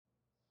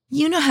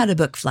You know how to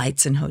book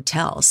flights and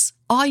hotels.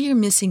 All you're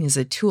missing is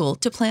a tool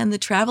to plan the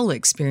travel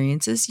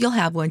experiences you'll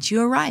have once you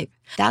arrive.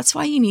 That's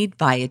why you need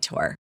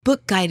Viator.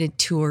 Book guided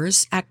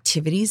tours,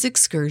 activities,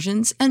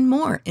 excursions, and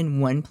more in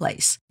one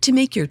place to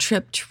make your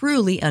trip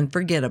truly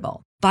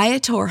unforgettable.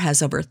 Viator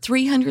has over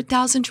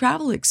 300,000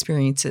 travel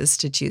experiences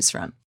to choose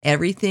from.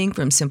 Everything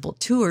from simple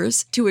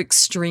tours to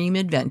extreme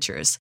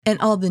adventures and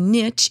all the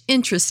niche,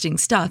 interesting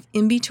stuff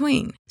in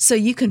between. So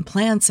you can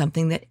plan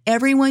something that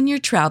everyone you're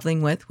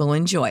traveling with will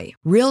enjoy.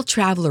 Real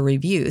traveler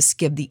reviews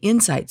give the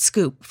inside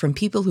scoop from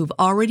people who've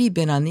already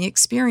been on the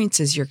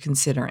experiences you're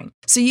considering.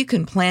 So you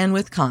can plan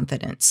with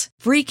confidence.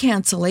 Free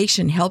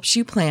cancellation helps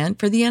you plan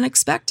for the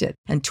unexpected.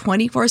 And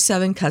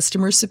 24/7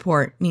 customer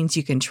support means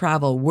you can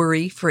travel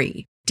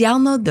worry-free.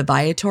 Download the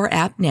Viator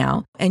app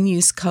now and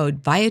use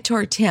code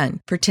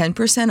Viator10 for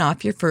 10%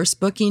 off your first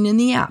booking in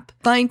the app.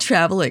 Find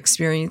travel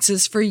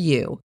experiences for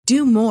you.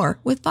 Do more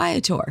with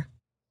Viator.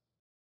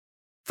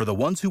 For the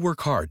ones who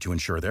work hard to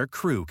ensure their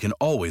crew can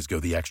always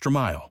go the extra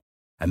mile,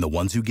 and the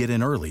ones who get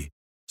in early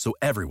so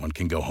everyone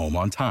can go home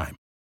on time,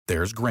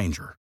 there's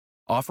Grainger,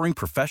 offering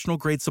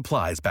professional-grade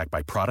supplies backed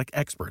by product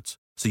experts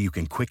so you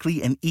can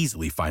quickly and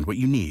easily find what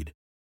you need.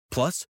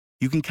 Plus,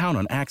 you can count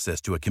on access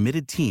to a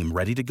committed team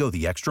ready to go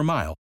the extra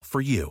mile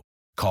for you.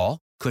 Call,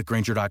 click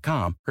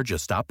Grainger.com, or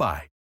just stop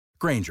by.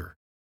 Grainger,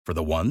 for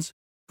the ones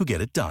who get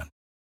it done.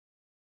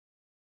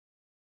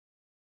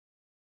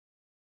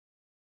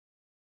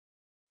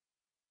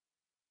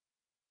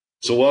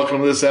 So welcome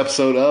to this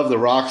episode of the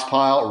Rocks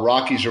Pile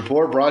Rockies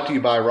Report, brought to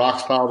you by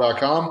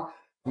RocksPile.com.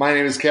 My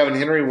name is Kevin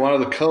Henry, one of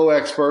the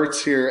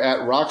co-experts here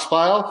at Rocks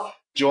Pile,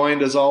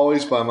 joined as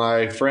always by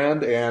my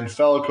friend and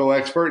fellow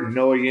co-expert,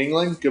 Noah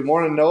Yingling. Good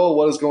morning, Noah.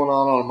 What is going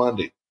on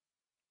Monday?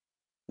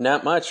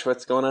 Not much.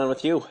 What's going on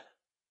with you?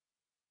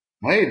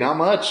 Hey, not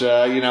much.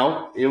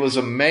 It was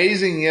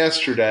amazing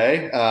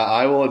yesterday.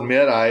 I will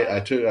admit, I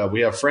took.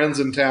 We have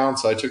friends in town,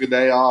 so I took a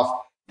day off.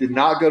 Did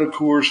not go to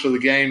Coors for the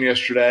game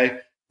yesterday.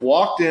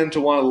 Walked into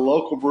one of the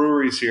local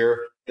breweries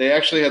here. They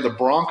actually had the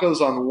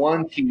Broncos on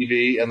one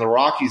TV and the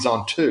Rockies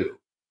on two.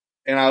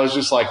 And I was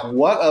just like,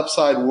 what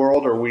upside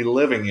world are we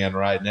living in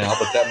right now?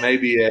 But that may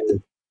be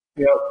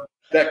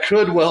that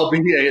could well be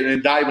an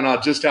indictment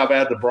on just how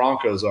bad the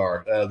Broncos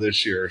are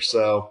this year.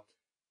 So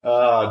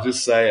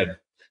just saying.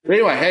 But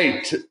anyway,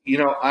 hey,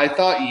 I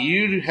thought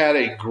you had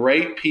a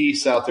great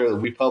piece out there that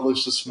we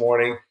published this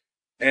morning.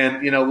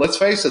 And, let's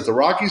face it, the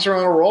Rockies are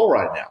on a roll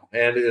right now.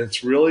 And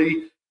it's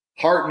really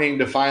heartening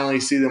to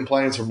finally see them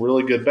playing some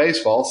really good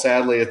baseball.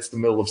 Sadly, it's the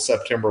middle of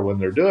September when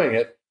they're doing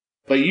it.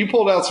 But you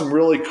pulled out some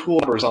really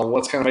cool numbers on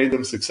what's kind of made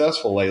them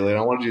successful lately, and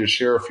I wanted you to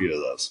share a few of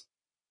those.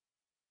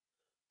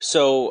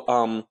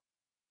 So,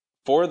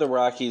 for the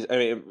Rockies,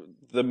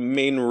 the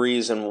main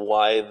reason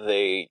why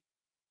they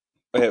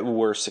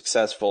were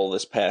successful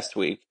this past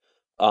week,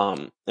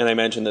 and I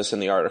mentioned this in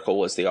the article,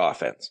 was the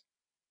offense.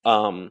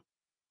 In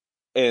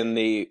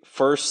the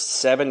first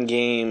 7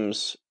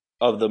 games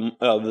of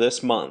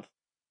this month,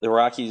 the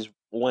Rockies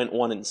went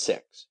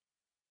 1-6,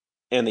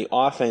 and the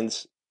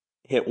offense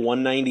hit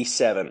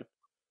 197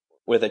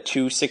 with a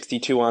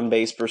 262 on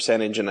base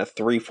percentage and a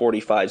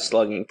 345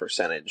 slugging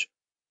percentage,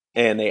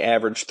 and they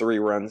averaged 3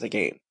 runs a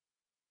game.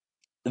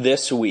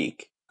 This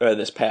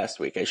past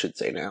week, I should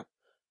say now,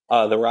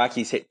 the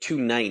Rockies hit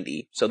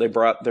 290, so they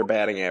brought their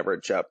batting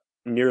average up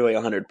nearly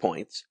 100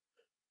 points.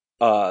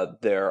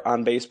 Their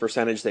on base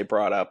percentage, they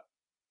brought up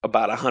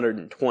about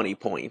 120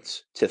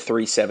 points to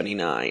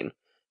 379.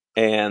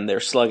 And their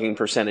slugging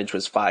percentage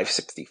was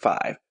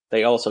 565.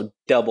 They also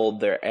doubled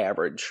their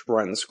average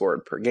runs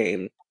scored per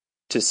game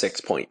to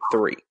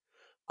 6.3.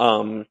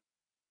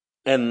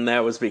 And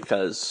that was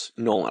because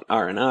Nolan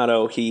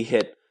Arenado, he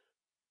hit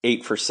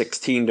 8 for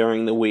 16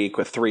 during the week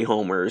with 3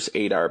 homers,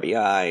 8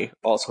 RBI,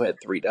 also had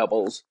 3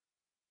 doubles.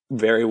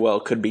 Very well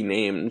could be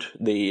named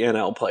the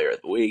NL Player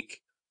of the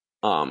Week.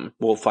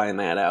 We'll find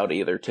that out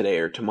either today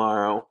or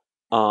tomorrow.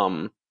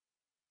 And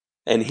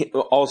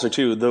also,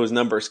 too, those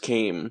numbers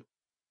came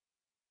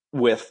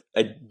with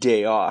a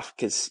day off,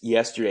 because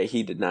yesterday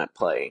he did not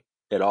play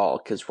at all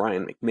because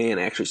Ryan McMahon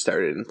actually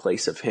started in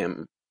place of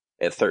him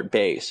at third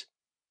base.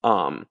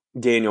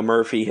 Daniel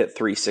Murphy hit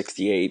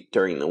 368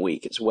 during the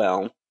week as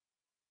well.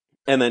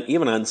 And then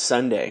even on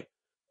Sunday,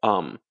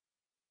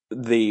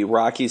 the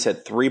Rockies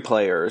had 3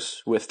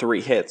 players with 3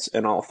 hits,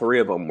 and all 3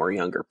 of them were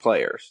younger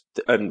players.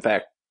 In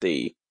fact,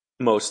 the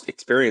most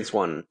experienced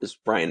one is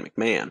Ryan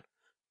McMahon.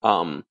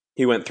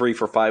 He went 3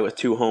 for 5 with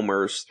 2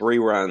 homers, 3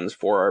 runs,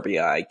 4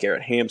 RBI.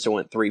 Garrett Hampson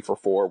went 3 for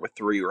 4 with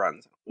 3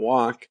 runs and a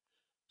walk.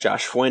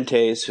 Josh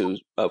Fuentes, who,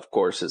 of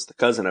course, is the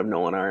cousin of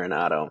Nolan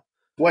Arenado,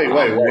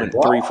 went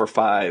 3 for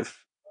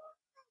 5.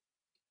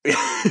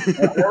 I've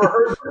never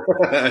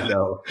heard I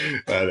know.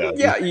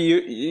 Yeah,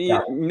 you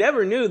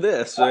never knew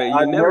this.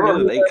 You never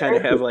knew they kind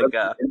of have like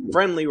a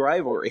friendly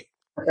rivalry.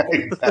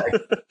 Exactly.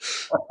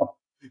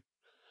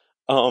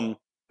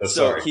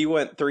 So he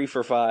went 3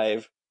 for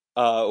 5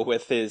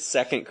 with his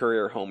second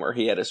career homer.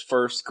 He had his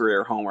first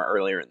career homer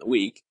earlier in the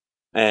week.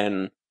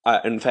 And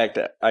in fact,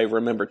 I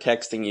remember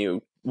texting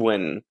you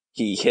when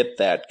he hit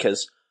that,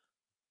 because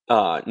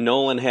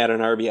Nolan had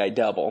an RBI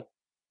double,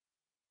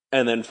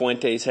 and then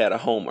Fuentes had a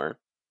homer.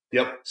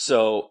 Yep.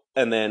 So,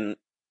 and then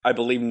I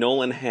believe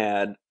Nolan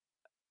had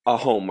a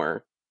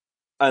homer,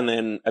 and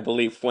then I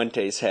believe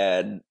Fuentes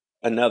had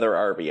another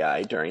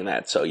RBI during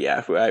that. So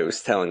yeah, I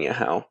was telling you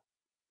how.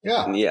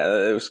 Yeah,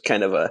 it was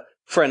kind of a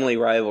friendly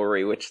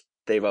rivalry, which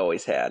they've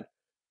always had.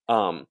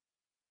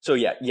 So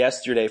yeah,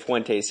 yesterday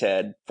Fuentes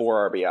had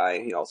 4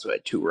 RBI. He also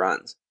had 2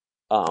 runs.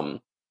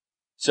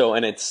 So,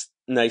 and it's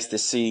nice to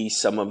see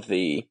some of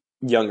the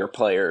younger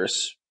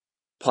players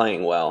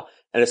playing well,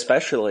 and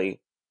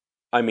especially,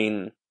 I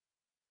mean,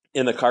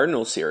 in the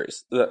Cardinals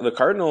series, the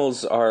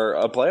Cardinals are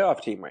a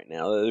playoff team right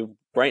now.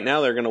 Right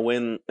now, they're going to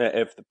win.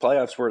 If the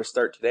playoffs were to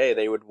start today,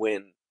 they would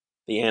win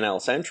the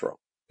NL Central.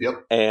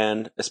 Yep.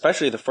 And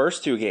especially the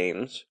first 2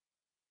 games,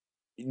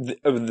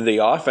 the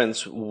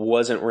offense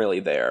wasn't really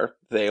there.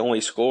 They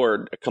only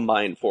scored a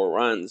combined 4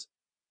 runs,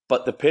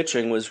 but the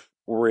pitching was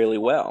really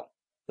well.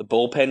 The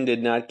bullpen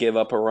did not give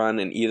up a run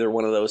in either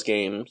one of those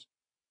games.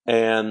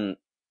 And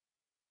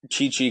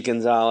Chichi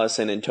Gonzalez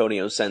and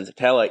Antonio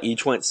Senzatella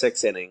each went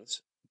 6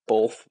 innings.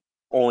 Both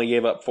only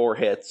gave up 4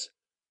 hits,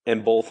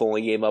 and both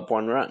only gave up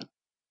 1 run.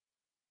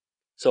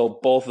 So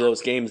both of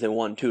those games they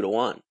won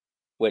 2-1,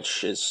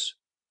 which is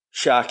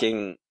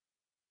shocking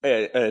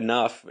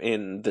enough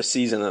in the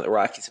season that the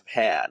Rockies have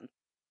had,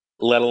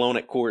 let alone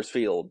at Coors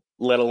Field,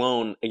 let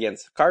alone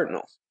against the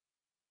Cardinals.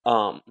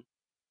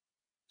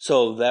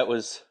 So that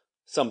was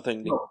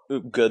something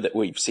good that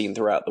we've seen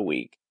throughout the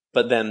week.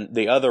 But then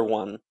the other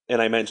one,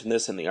 and I mentioned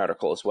this in the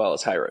article as well,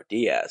 is Jairo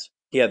Diaz.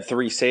 He had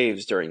 3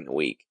 saves during the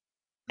week.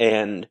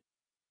 And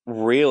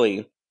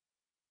really,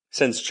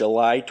 since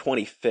July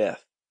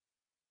 25th,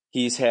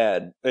 he's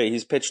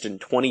pitched in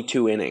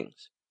 22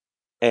 innings.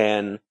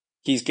 And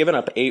he's given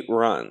up 8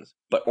 runs,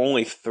 but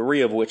only 3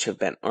 of which have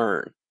been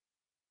earned.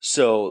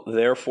 So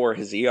therefore,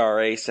 his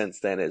ERA since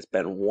then has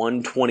been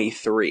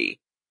 1.23,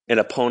 and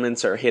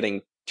opponents are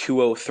hitting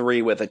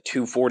 .203 with a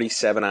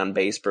 .247 on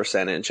base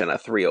percentage and a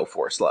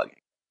 .304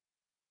 slugging.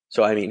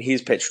 So I mean,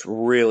 he's pitched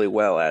really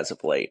well as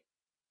of late.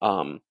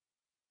 And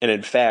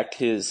in fact,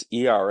 his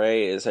ERA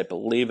is, I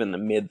believe, in the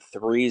mid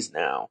 3s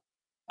now.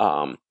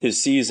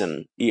 His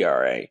season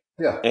ERA.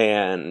 Yeah.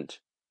 And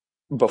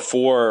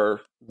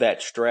before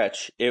that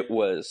stretch, it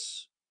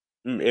was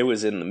in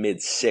the mid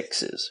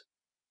 6s.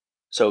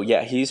 So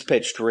yeah, he's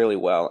pitched really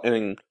well.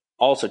 And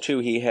also too,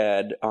 he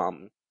had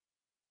a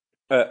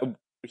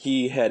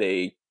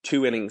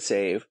 2-inning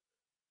save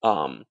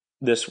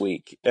this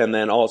week, and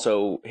then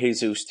also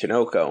Jesus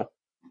Tinoco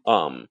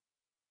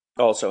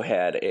also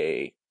had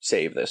a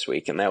save this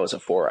week, and that was a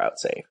 4-out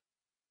save.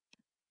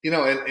 You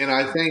know, and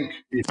I think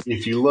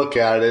if you look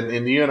at it,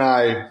 and you and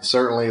I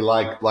certainly,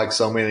 like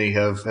so many,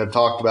 have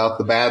talked about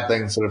the bad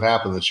things that have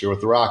happened this year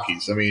with the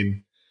Rockies. I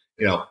mean,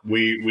 you know,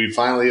 we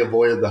finally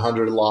avoided the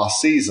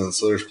 100-loss season,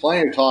 so there's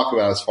plenty to talk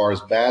about as far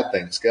as bad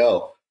things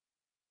go.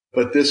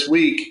 But this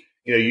week,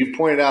 you know, you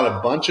pointed out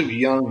a bunch of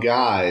young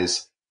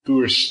guys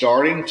who are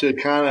starting to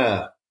kind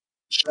of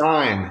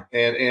shine,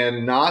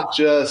 and not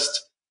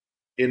just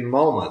in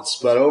moments,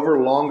 but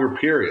over longer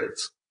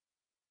periods.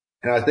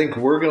 And I think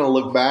we're going to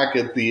look back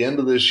at the end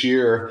of this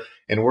year,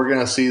 and we're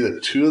going to see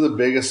that 2 of the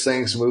biggest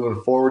things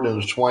moving forward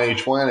into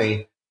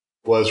 2020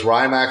 was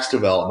RIMAC's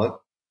development,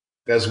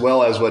 as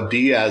well as what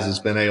Diaz has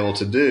been able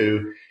to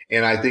do.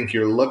 And I think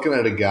you're looking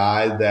at a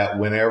guy that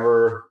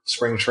whenever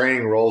spring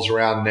training rolls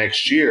around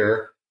next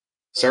year,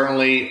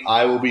 certainly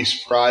I will be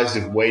surprised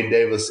if Wade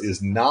Davis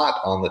is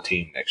not on the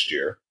team next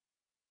year.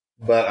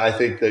 But I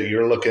think that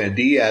you're looking at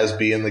Diaz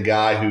being the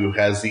guy who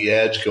has the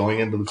edge going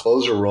into the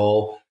closer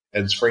role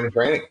in spring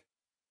training.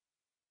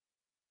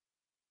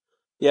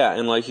 Yeah,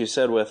 and like you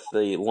said, with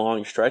the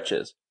long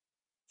stretches,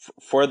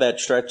 for that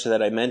stretch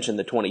that I mentioned,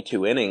 the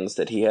 22 innings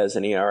that he has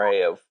an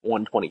ERA of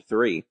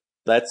 1.23,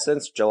 that's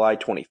since July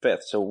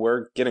 25th. So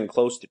we're getting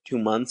close to 2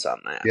 months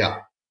on that. Yeah.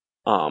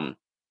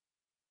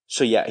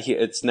 So yeah,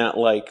 it's not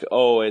like,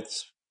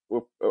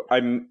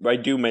 I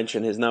do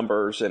mention his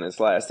numbers in his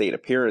last 8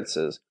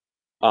 appearances,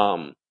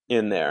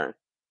 in there,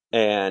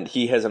 and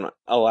he hasn't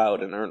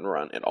allowed an earned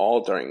run at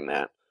all during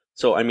that.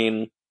 So I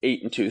mean,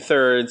 8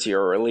 2/3,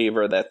 you're a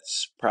reliever,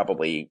 that's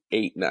probably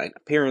 8-9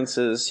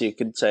 appearances. You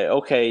could say,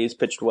 okay, he's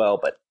pitched well,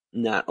 but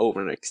not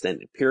over an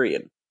extended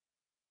period.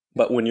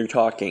 But when you're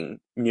talking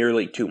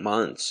nearly 2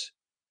 months,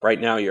 right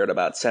now you're at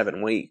about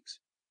 7 weeks.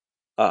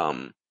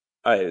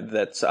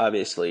 That's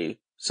obviously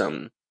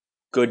some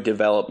good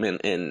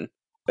development in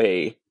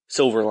a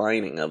silver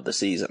lining of the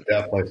season.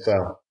 Definitely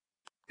so.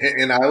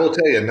 And I will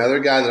tell you, another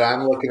guy that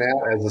I'm looking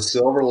at as a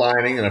silver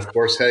lining, and of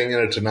course heading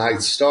into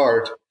tonight's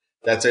start,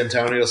 that's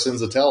Antonio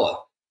Senzatella.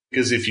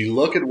 Because if you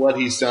look at what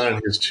he's done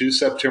in his 2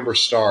 September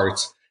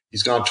starts,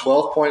 he's gone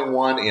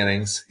 12.1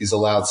 innings. He's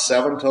allowed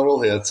 7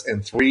 total hits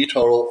and 3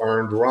 total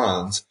earned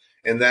runs.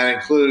 And that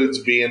includes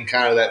being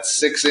kind of that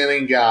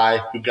 6-inning guy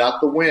who got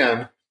the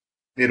win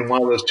in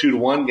one of those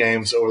 2-1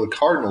 games over the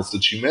Cardinals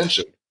that you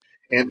mentioned.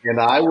 And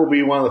I will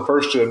be one of the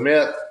first to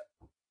admit,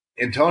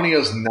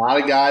 Antonio's not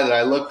a guy that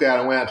I looked at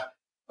and went,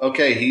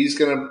 okay, he's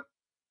going to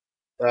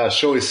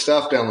show his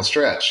stuff down the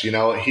stretch.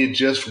 He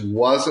just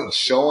wasn't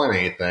showing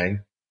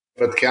anything.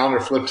 But the calendar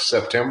flipped to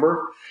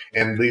September,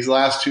 and these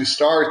last two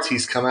starts,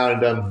 he's come out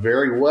and done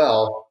very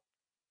well.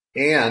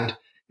 And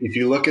if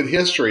you look at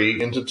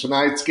history into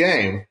tonight's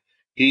game,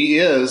 he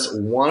is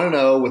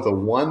 1-0 with a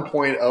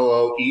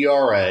 1.00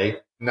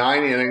 ERA,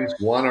 9 innings,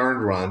 1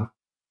 earned run.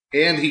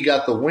 And he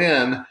got the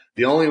win,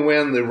 the only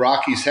win the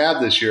Rockies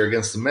had this year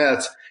against the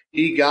Mets.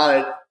 He got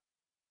it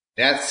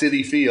at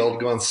Citi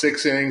Field, going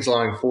 6 innings,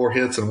 allowing 4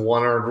 hits and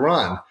 1 earned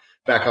run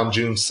back on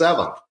June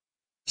 7th.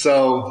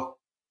 So,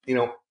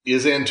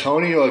 is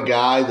Antonio a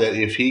guy that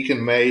if he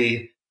can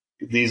make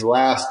these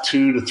last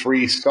 2 to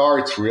 3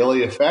 starts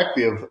really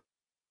effective,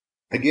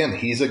 again,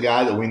 he's a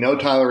guy that we know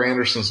Tyler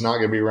Anderson's not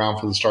going to be around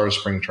for the start of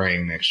spring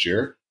training next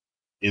year.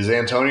 Is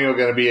Antonio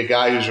going to be a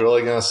guy who's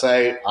really going to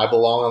say, I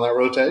belong on that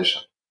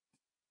rotation?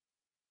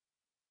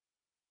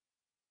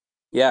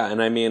 Yeah,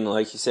 and I mean,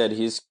 like you said,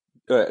 he's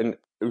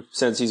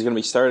since he's going to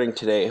be starting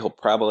today, he'll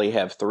probably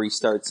have 3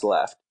 starts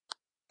left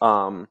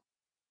for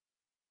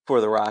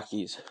the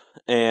Rockies.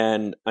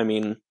 And, I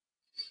mean,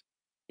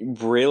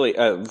 really,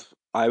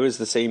 I was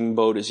the same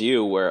boat as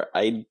you, where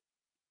I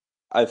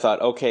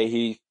thought,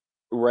 okay,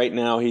 right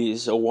now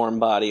he's a warm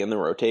body in the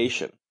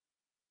rotation,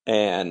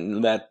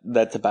 and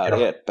that's about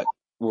it. But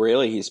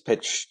really, he's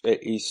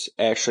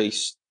actually,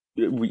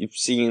 we've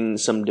seen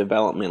some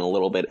development a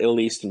little bit, at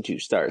least in 2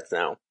 starts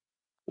now.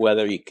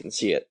 Whether you can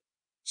see it,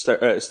 start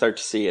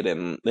to see it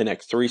in the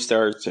next 3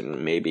 starts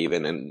and maybe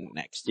even in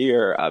next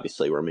year,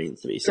 obviously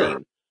remains to be seen.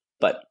 Sure.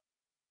 But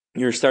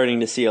you're starting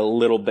to see a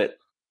little bit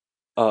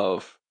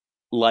of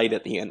light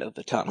at the end of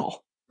the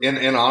tunnel.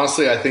 And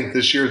honestly, I think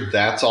this year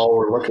that's all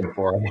we're looking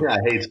for. I mean, I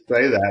hate to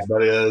say that,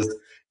 but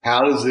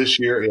how does this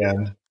year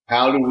end?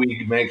 How do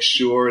we make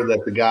sure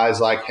that the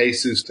guys like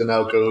Jesus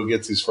Tinoco, who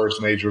gets his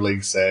first major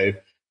league save,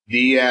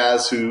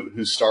 Diaz,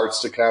 who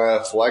starts to kind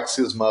of flex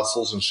his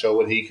muscles and show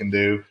what he can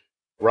do,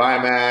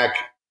 Rymack,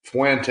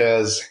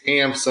 Fuentes,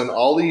 Hampson,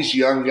 all these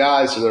young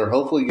guys that are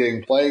hopefully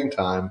getting playing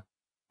time,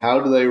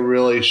 how do they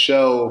really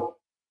show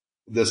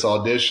this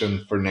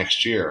audition for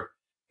next year?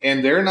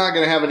 And they're not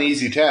going to have an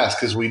easy task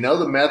because we know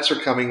the Mets are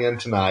coming in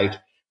tonight.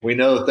 We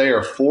know that they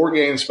are 4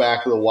 games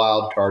back of the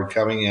wild card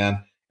coming in.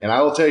 And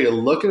I will tell you,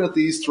 looking at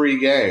these 3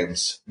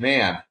 games,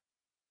 man.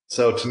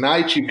 So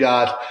tonight you've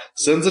got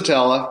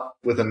Senzatella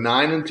with a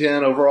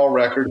 9-10 overall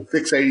record,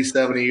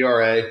 6.87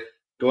 ERA,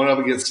 going up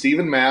against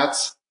Steven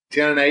Matz,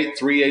 10-8,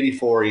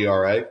 3.84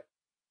 ERA.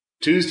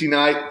 Tuesday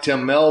night,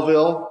 Tim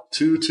Melville,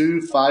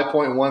 2-2,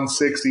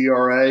 5.16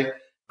 ERA,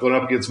 going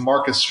up against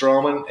Marcus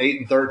Stroman,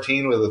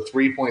 8-13 with a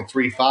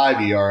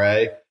 3.35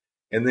 ERA.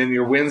 And then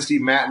your Wednesday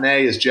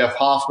matinee is Jeff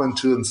Hoffman,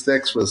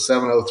 2-6 with a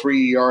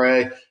 7.03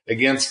 ERA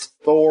against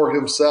Thor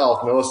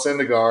himself, Noah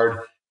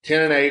Syndergaard,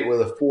 10-8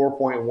 with a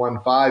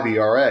 4.15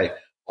 ERA.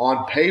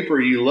 On paper,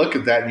 you look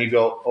at that and you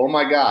go, oh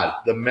my God,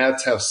 the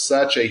Mets have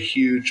such a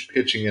huge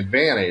pitching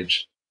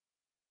advantage.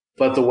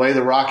 But the way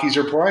the Rockies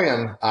are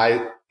playing,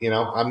 I'm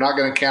not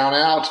going to count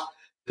out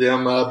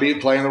them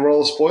playing the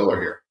role of spoiler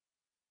here.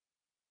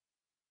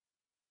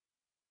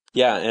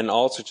 Yeah, and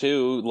also,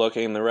 too,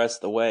 looking the rest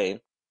of the way,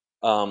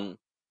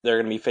 they're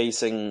going to be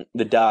facing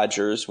the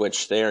Dodgers,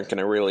 which they aren't going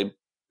to really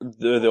 –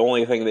 the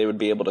only thing they would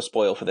be able to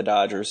spoil for the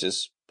Dodgers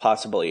is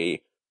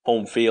possibly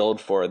home field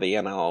for the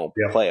NL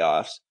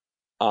playoffs.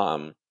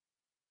 And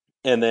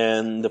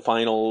then the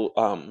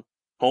final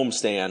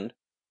homestand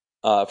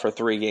for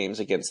 3 games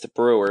against the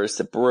Brewers.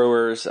 The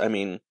Brewers, I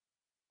mean,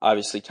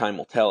 obviously time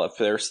will tell if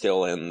they're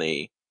still in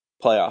the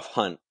playoff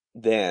hunt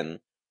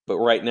then, but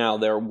right now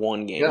they're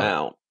 1 game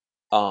out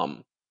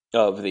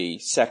of the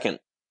second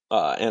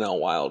NL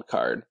wild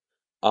card.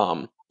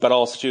 But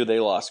also, too, they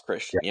lost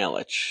Christian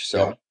Yelich,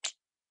 so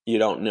you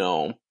don't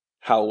know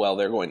how well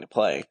they're going to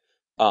play.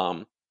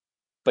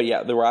 But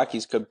yeah, the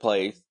Rockies could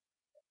play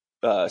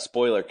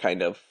spoiler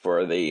kind of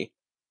for the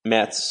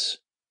Mets,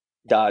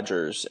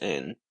 Dodgers,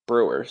 and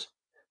Brewers.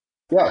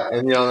 Yeah,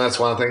 and that's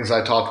one of the things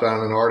I talked about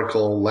in an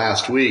article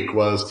last week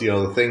was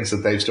the things that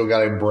they've still got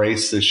to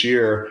embrace this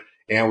year.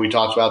 And we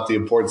talked about the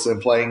importance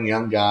of playing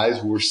young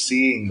guys. We're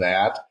seeing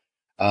that.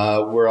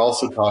 We're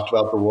also talked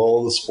about the role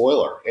of the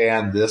spoiler.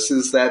 And this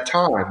is that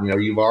time.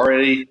 You've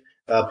already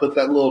put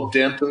that little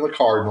dent in the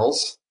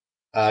Cardinals,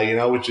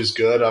 which is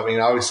good. I mean,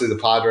 obviously the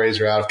Padres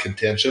are out of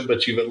contention,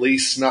 but you've at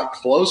least snuck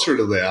closer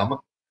to them,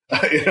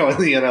 in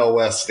the NL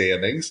West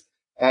standings.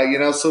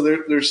 So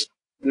there's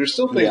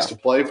still things to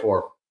play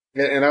for.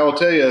 And I will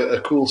tell you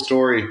a cool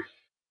story.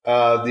 The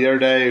other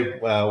day,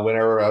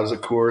 whenever I was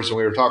at Coors and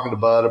we were talking to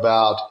Bud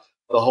about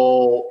the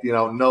whole,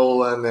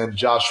 Nolan and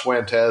Josh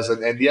Fuentes,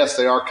 and yes,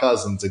 they are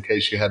cousins in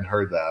case you hadn't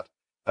heard that,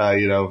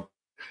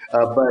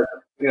 but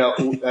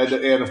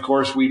and of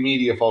course we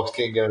media folks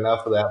can't get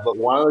enough of that. But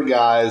one of the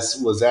guys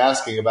was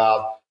asking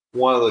about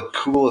one of the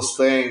coolest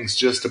things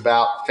just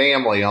about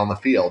family on the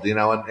field,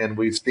 and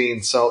we've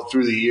seen so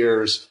through the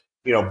years,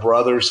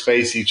 brothers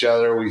face each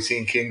other. We've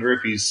seen King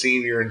Griffey's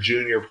senior and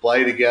junior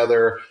play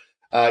together,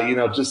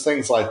 just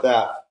things like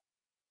that.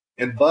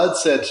 And Bud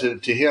said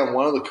to him,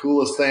 one of the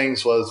coolest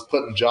things was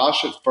putting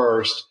Josh at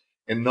first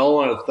and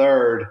Nolan at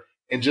third,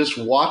 and just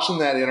watching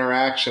that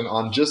interaction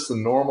on just the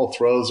normal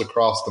throws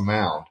across the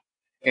mound.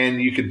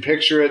 And you can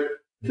picture it,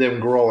 them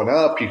growing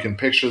up. You can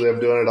picture them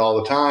doing it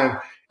all the time.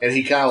 And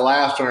he kind of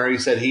laughed when he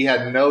said he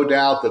had no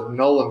doubt that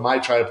Nolan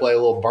might try to play a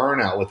little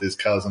burnout with his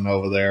cousin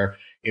over there.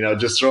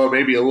 Just throw it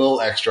maybe a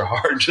little extra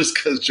hard just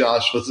because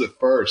Josh was at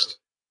first.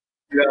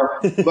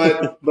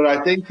 But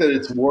I think that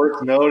it's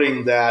worth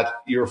noting that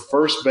your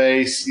first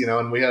base,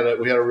 and we had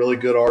a really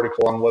good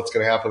article on what's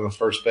going to happen in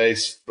first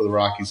base for the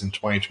Rockies in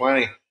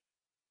 2020.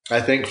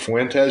 I think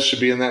Fuentes should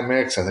be in that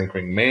mix. I think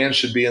McMahon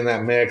should be in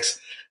that mix.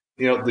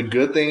 The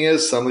good thing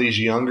is some of these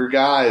younger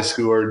guys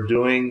who are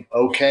doing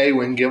okay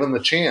when given the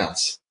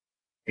chance,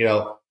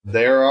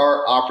 there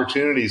are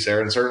opportunities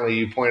there. And certainly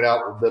you point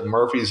out that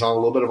Murphy's on a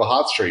little bit of a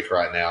hot streak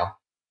right now.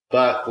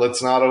 But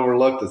let's not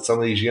overlook that some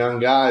of these young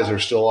guys are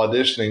still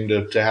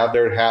auditioning to have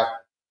their hat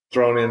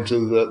thrown into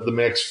the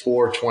mix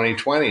for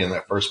 2020 in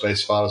that first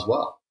base spot as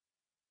well.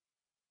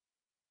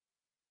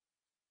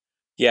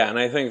 Yeah, and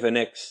I think the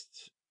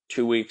next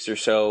 2 weeks or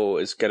so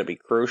is going to be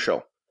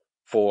crucial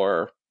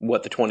for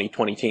what the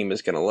 2020 team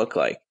is going to look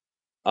like.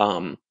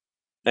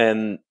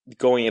 And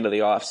going into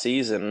the off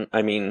season,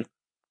 I mean,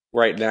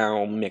 right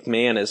now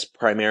McMahon is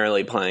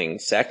primarily playing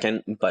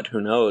second, but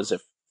who knows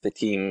if the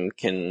team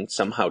can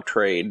somehow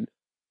trade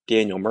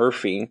Daniel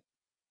Murphy,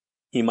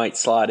 he might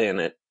slot in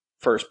at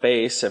first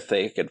base if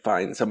they could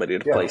find somebody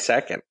to play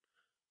second.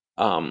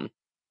 And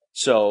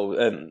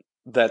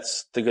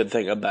that's the good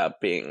thing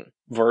about being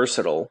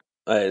versatile,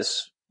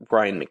 as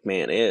Brian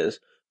McMahon is.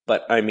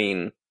 But I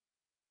mean,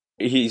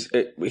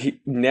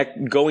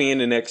 going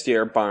into next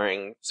year,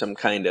 barring some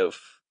kind of,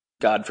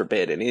 God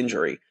forbid, an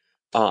injury,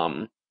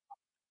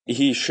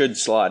 he should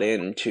slot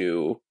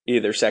into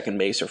either second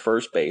base or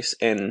first base.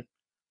 And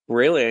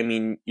really, I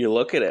mean, you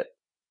look at it,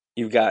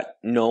 you've got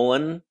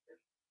Nolan,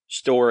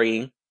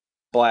 Story,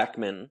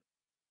 Blackmon.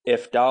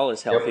 If Dahl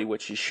is healthy,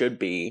 which he should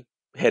be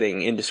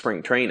heading into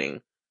spring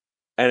training,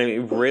 and I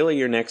mean, really,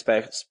 your next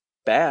best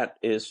bat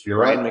is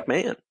Ryan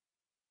McMahon.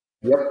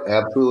 Yep,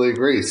 absolutely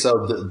agree.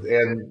 So,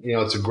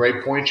 it's a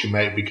great point you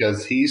make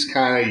because he's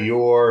kind of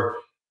your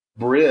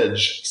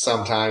bridge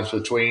sometimes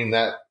between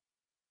that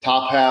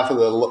top half of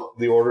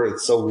the order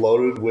that's so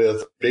loaded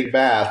with big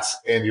bats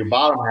and your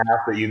bottom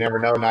half that you never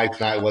know night to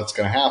night what's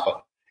going to happen.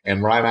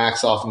 And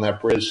Rymack's often that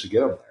bridge to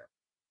get them there.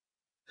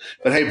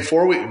 But hey,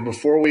 before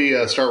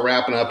we start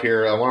wrapping up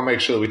here, I want to make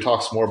sure that we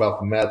talk some more about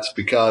the Mets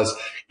because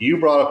you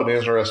brought up an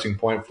interesting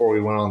point before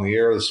we went on the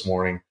air this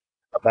morning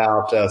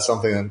about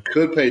something that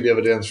could pay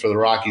dividends for the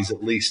Rockies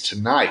at least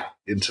tonight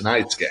in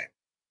tonight's game.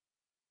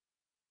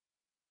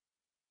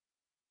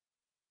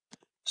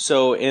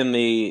 So in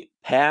the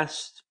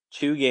past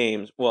 2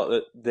 games,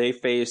 they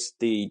faced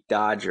the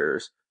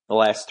Dodgers the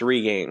last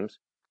 3 games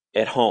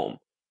at home.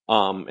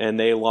 And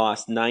they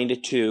lost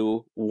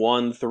 9-2,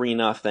 won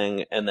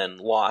 3-0, and then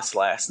lost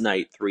last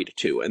night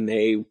 3-2. And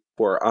they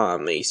were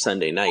on the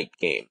Sunday night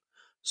game.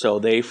 So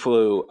they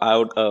flew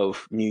out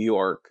of New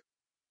York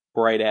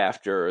right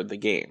after the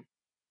game.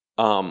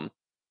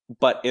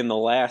 But in the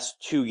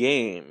last 2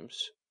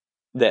 games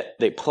that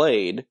they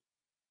played,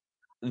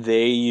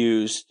 they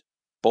used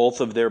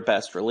both of their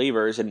best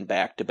relievers in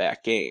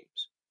back-to-back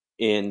games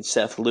in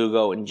Seth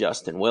Lugo and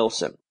Justin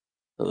Wilson.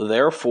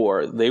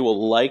 Therefore, they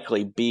will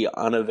likely be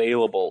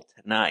unavailable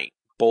tonight,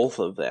 both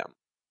of them,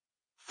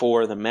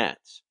 for the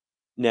Mets.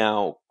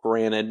 Now,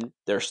 granted,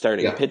 their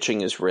starting pitching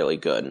is really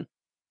good,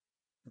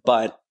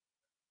 but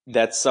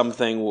that's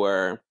something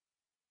where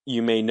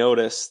you may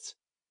notice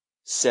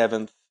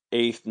 7th,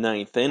 8th,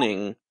 9th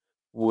inning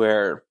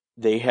where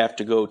they have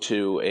to go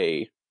to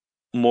a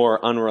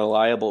more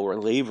unreliable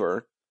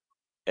reliever,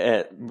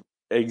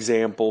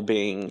 example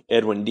being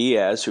Edwin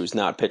Diaz, who's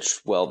not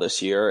pitched well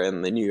this year,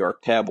 and the New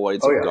York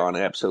tabloids have gone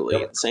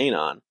absolutely insane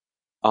on.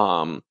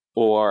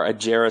 Or a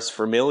Jeurys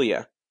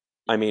Familia.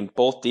 I mean,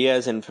 both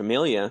Diaz and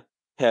Familia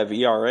have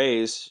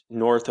ERAs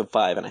north of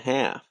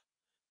 5.5.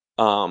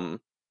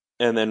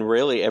 And then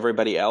really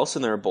everybody else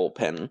in their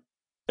bullpen,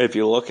 if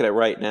you look at it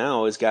right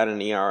now, has got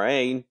an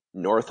ERA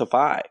north of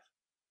 5.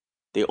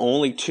 The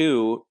only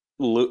 2,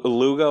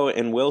 Lugo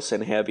and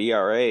Wilson, have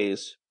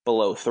ERAs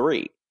below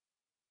 3.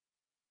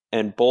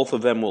 And both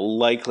of them will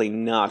likely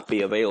not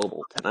be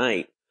available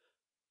tonight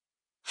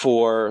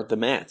for the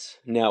Mets.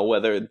 Now,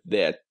 whether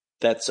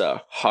that's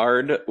a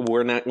hard,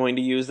 we're not going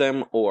to use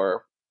them,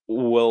 or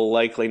we'll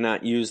likely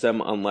not use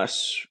them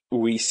unless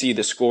we see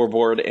the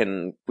scoreboard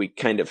and we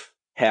kind of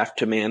have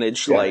to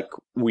manage like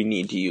we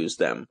need to use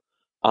them.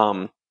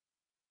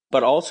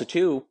 But also,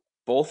 too,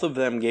 both of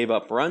them gave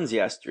up runs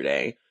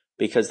yesterday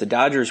because the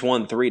Dodgers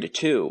won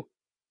 3-2,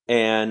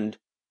 and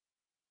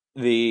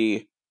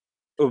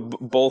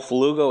both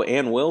Lugo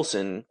and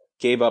Wilson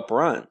gave up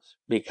runs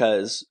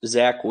because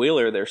Zach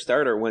Wheeler, their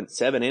starter, went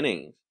 7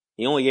 innings.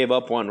 He only gave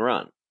up 1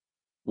 run.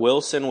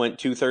 Wilson went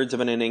 2/3 of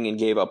an inning and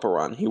gave up a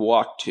run. He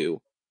walked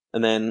 2.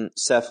 And then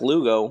Seth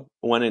Lugo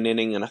went an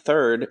inning and a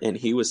third, and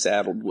he was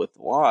saddled with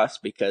the loss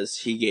because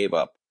he gave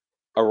up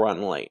a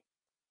run late.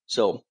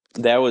 So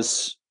that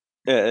was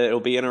it'll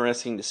be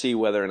interesting to see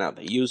whether or not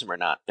they use him or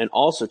not. And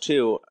also,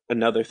 too,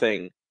 another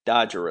thing,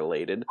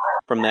 Dodger-related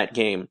from that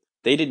game,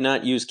 they did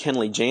not use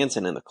Kenley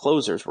Jansen in the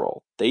closer's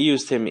role. They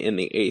used him in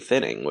the 8th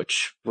inning,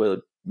 which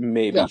will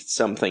maybe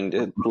something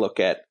to look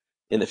at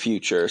in the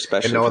future,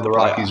 especially and knowing the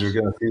Rockies are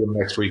going to see them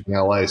next week in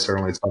LA,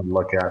 certainly something to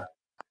look at.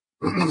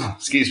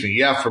 Excuse me.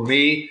 Yeah, for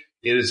me,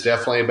 it is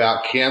definitely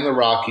about, can the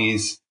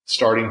Rockies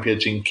starting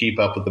pitching keep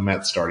up with the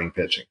Mets starting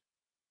pitching?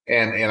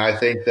 And I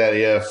think that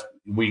if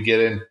we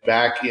get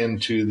back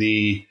into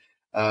the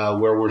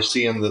where we're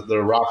seeing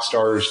the rock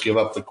stars give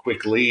up the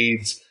quick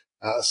leads,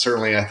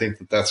 certainly I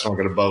think that's not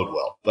going to bode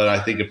well. But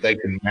I think if they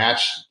can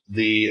match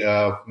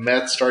the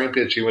Mets starting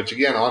pitching, which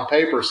again on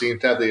paper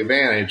seems to have the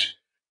advantage,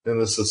 then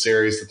this is a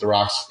series that the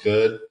Rocks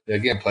could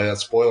again play that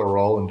spoiler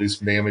role and do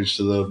some damage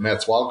to the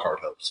Mets wildcard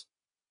hopes.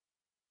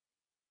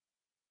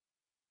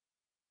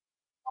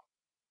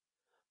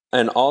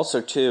 And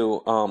also,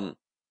 too,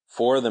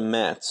 for the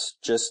Mets,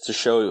 just to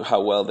show you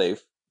how well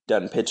they've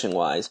done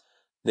pitching-wise,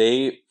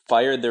 they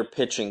fired their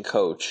pitching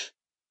coach.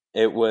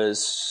 It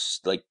was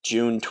like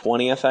June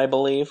 20th, I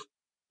believe,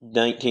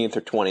 19th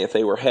or 20th.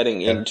 They were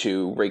heading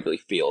into Wrigley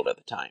Field at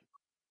the time.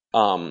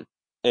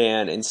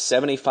 And in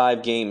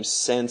 75 games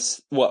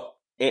since,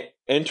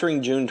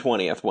 entering June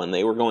 20th when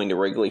they were going to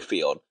Wrigley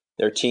Field,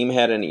 their team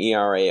had an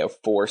ERA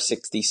of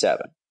 4.67.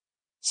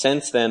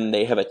 Since then,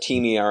 they have a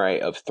team ERA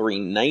of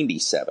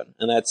 3.97,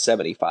 and that's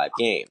 75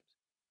 games.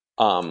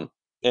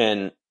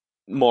 And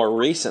more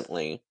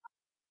recently,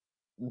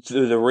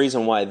 the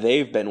reason why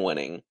they've been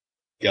winning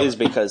is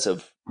because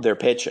of their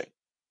pitching.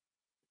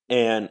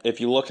 And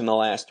if you look in the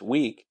last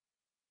week,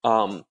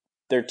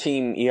 their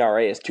team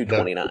ERA is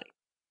 2.29.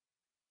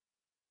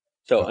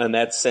 So, and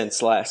that's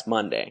since last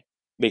Monday,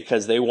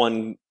 because they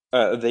won.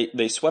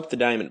 They swept the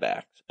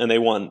Diamondbacks, and they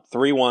won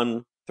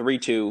 3-1,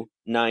 3-2,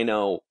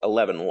 9-0,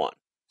 11-1.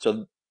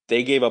 So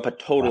they gave up a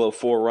total of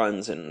 4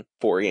 runs in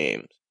 4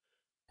 games.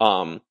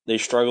 They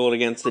struggled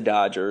against the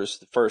Dodgers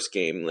the first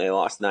game. They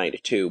lost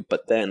 9-2,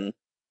 but then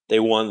they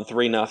won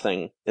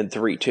 3-0 and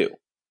 3-2.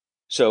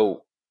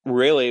 So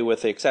really,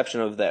 with the exception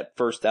of that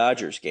first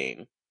Dodgers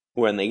game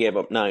when they gave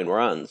up 9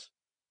 runs,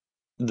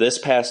 this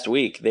past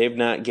week they've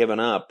not given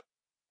up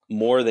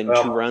more than 2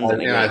 runs in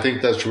a game. I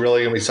think that's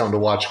really going to be something to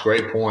watch.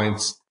 Great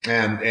points.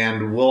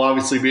 And we'll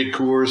obviously be at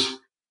Coors,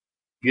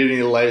 getting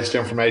you the latest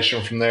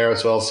information from there,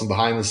 as well as some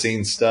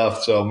behind-the-scenes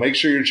stuff. So make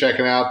sure you're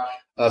checking out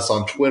us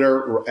on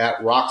Twitter. We're at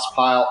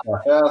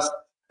RoxPileFS,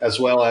 as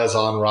well as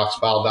on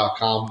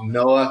RoxPile.com.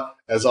 Noah,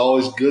 as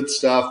always, good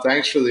stuff.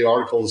 Thanks for the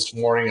article this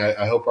morning.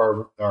 I hope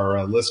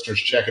our listeners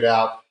check it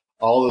out.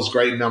 All those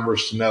great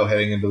numbers to know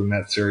heading into the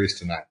Mets series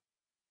tonight.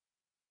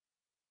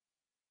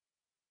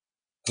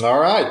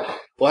 All right.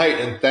 Well,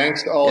 hey, and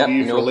thanks to all of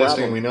you for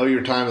listening. Problem. We know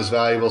your time is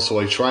valuable, so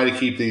we try to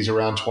keep these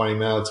around 20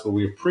 minutes, but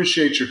we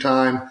appreciate your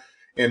time,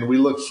 and we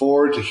look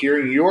forward to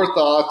hearing your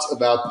thoughts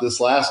about this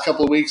last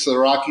couple of weeks of the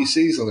Rocky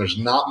season. There's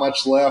not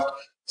much left,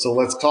 so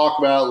let's talk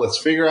about it. Let's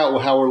figure out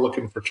how we're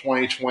looking for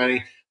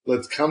 2020.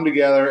 Let's come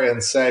together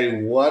and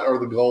say what are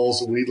the goals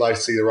that we'd like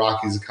to see the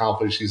Rockies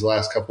accomplish these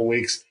last couple of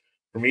weeks.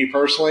 For me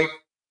personally,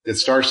 it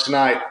starts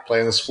tonight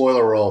playing the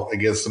spoiler role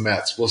against the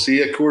Mets. We'll see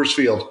you at Coors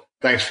Field.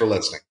 Thanks for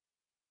listening.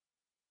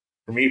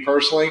 For me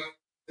personally,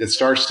 it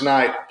starts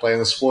tonight playing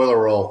the spoiler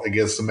role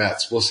against the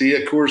Mets. We'll see you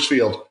at Coors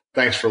Field.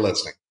 Thanks for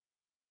listening.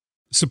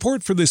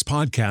 Support for this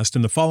podcast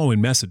and the following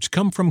message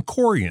come from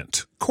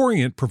Corient.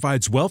 Corient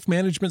provides wealth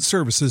management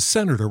services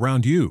centered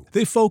around you.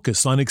 They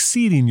focus on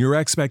exceeding your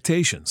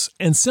expectations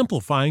and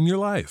simplifying your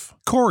life.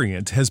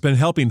 Corient has been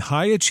helping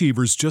high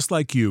achievers just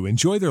like you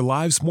enjoy their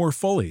lives more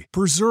fully,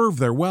 preserve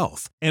their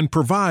wealth, and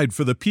provide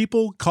for the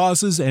people,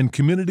 causes, and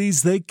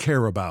communities they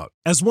care about.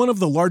 As one of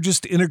the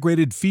largest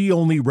integrated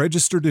fee-only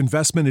registered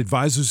investment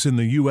advisors in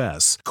the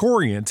U.S.,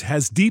 Corient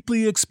has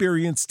deeply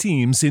experienced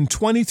teams in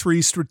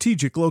 23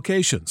 strategic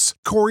locations.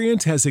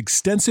 Corient has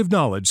extensive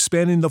knowledge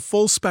spanning the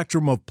full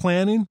spectrum of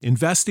planning,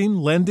 investing,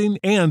 lending,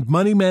 and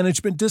money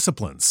management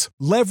disciplines.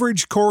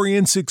 Leverage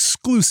Corient's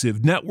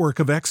exclusive network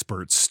of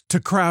experts to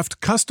craft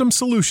custom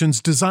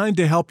solutions designed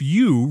to help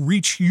you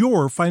reach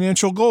your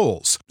financial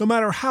goals, no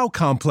matter how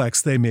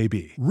complex they may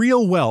be.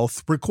 Real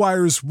wealth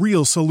requires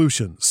real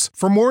solutions.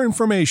 For more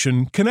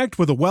information, connect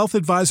with a wealth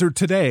advisor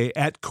today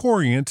at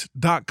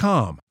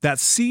Corient.com.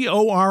 That's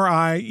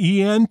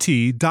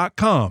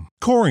Corient.com.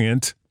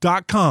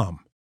 Corient.com.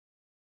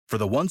 For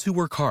the ones who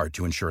work hard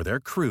to ensure their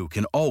crew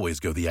can always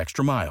go the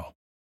extra mile,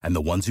 and the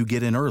ones who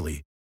get in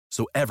early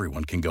so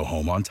everyone can go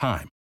home on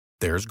time,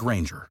 there's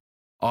Grainger,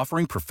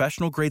 offering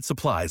professional-grade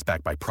supplies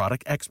backed by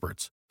product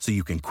experts so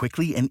you can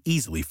quickly and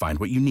easily find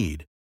what you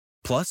need.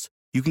 Plus,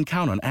 you can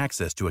count on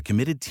access to a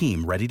committed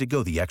team ready to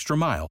go the extra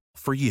mile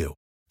for you.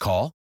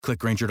 Call, click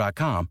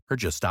Grainger.com, or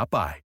just stop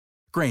by.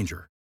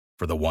 Grainger,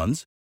 for the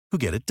ones who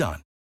get it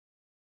done.